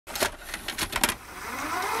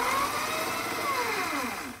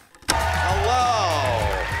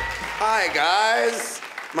Hi, guys.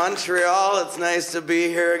 Montreal, it's nice to be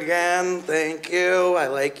here again. Thank you. I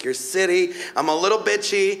like your city. I'm a little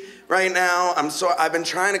bitchy right now. I've been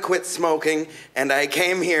trying to quit smoking, and I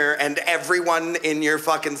came here, and everyone in your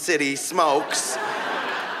fucking city smokes.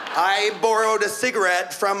 I borrowed a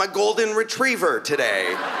cigarette from a golden retriever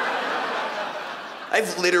today.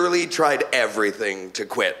 I've literally tried everything to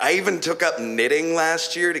quit. I even took up knitting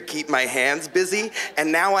last year to keep my hands busy,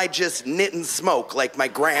 and now I just knit and smoke like my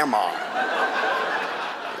grandma.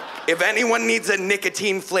 If anyone needs a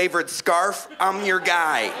nicotine-flavored scarf, I'm your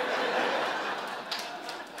guy.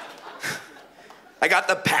 I got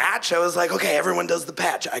the patch. I was like, okay, everyone does the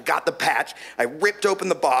patch. I got the patch. I ripped open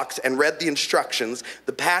the box and read the instructions.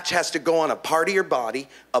 The patch has to go on a part of your body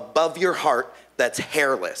above your heart that's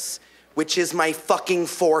hairless, which is my fucking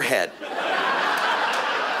forehead.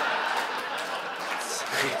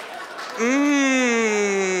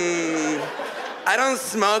 I don't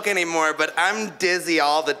smoke anymore, but I'm dizzy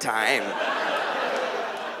all the time.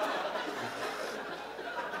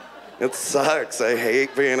 It sucks. I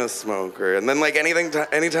hate being a smoker. And then, like,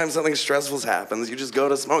 anytime something stressful happens, you just go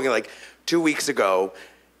to smoking. Like, 2 weeks ago,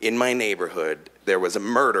 in my neighborhood, there was a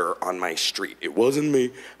murder on my street. It wasn't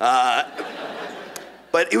me.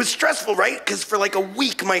 But it was stressful, right? Because for like a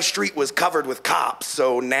week, my street was covered with cops.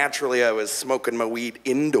 So naturally, I was smoking my weed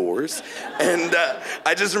indoors. And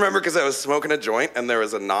I just remember because I was smoking a joint and there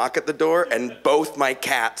was a knock at the door and both my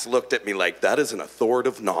cats looked at me like, that is an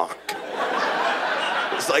authoritative knock.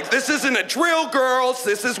 It's like, this isn't a drill, girls.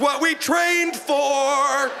 This is what we trained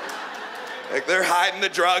for. Like, they're hiding the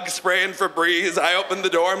drugs, spraying Febreze. I open the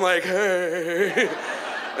door, I'm like, hey.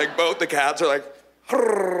 Like, both the cats are like,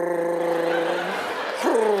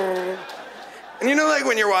 and you know, like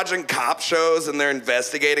when you're watching cop shows and they're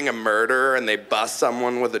investigating a murder and they bust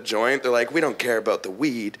someone with a joint, they're like, we don't care about the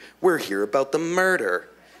weed, we're here about the murder.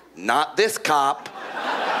 Not this cop.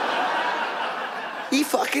 He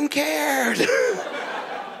fucking cared.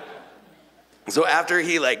 So after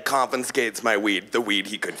he like confiscates my weed, the weed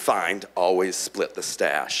he could find, always split the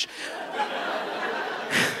stash.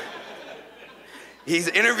 He's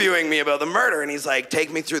interviewing me about the murder, and he's like,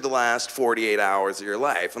 take me through the last 48 hours of your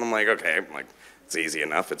life. And I'm like, okay. I'm like, it's easy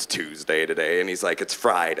enough. It's Tuesday today. And he's like, it's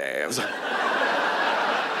Friday. I was like,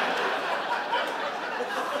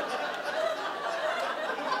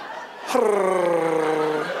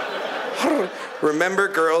 remember,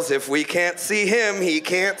 girls, if we can't see him, he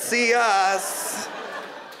can't see us.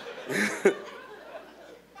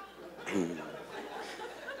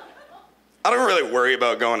 I don't really worry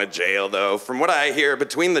about going to jail, though. From what I hear,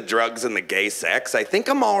 between the drugs and the gay sex, I think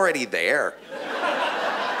I'm already there.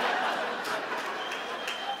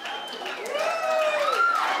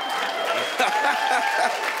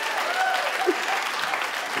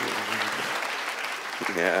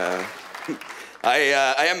 Yeah.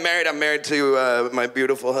 I am married. I'm married to my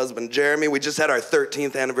beautiful husband, Jeremy. We just had our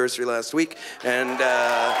 13th anniversary last week. And,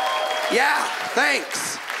 yeah,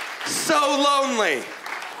 thanks. So lonely.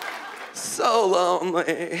 So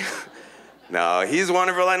lonely. No, he's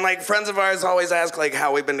wonderful. And like friends of ours always ask like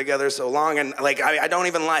how we've been together so long. And like I don't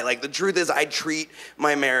even lie. Like the truth is I treat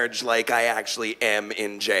my marriage like I actually am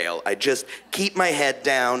in jail. I just keep my head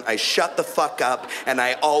down, I shut the fuck up, and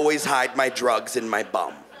I always hide my drugs in my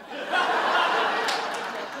bum.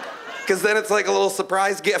 Because then it's like a little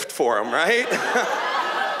surprise gift for him, right?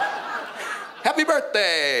 Happy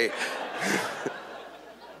birthday!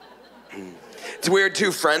 It's weird,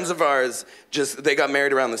 too. Friends of ours, they got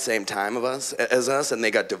married around the same time as us, and they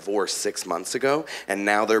got divorced 6 months ago, and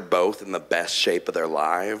now they're both in the best shape of their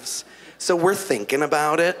lives. So we're thinking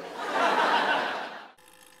about it.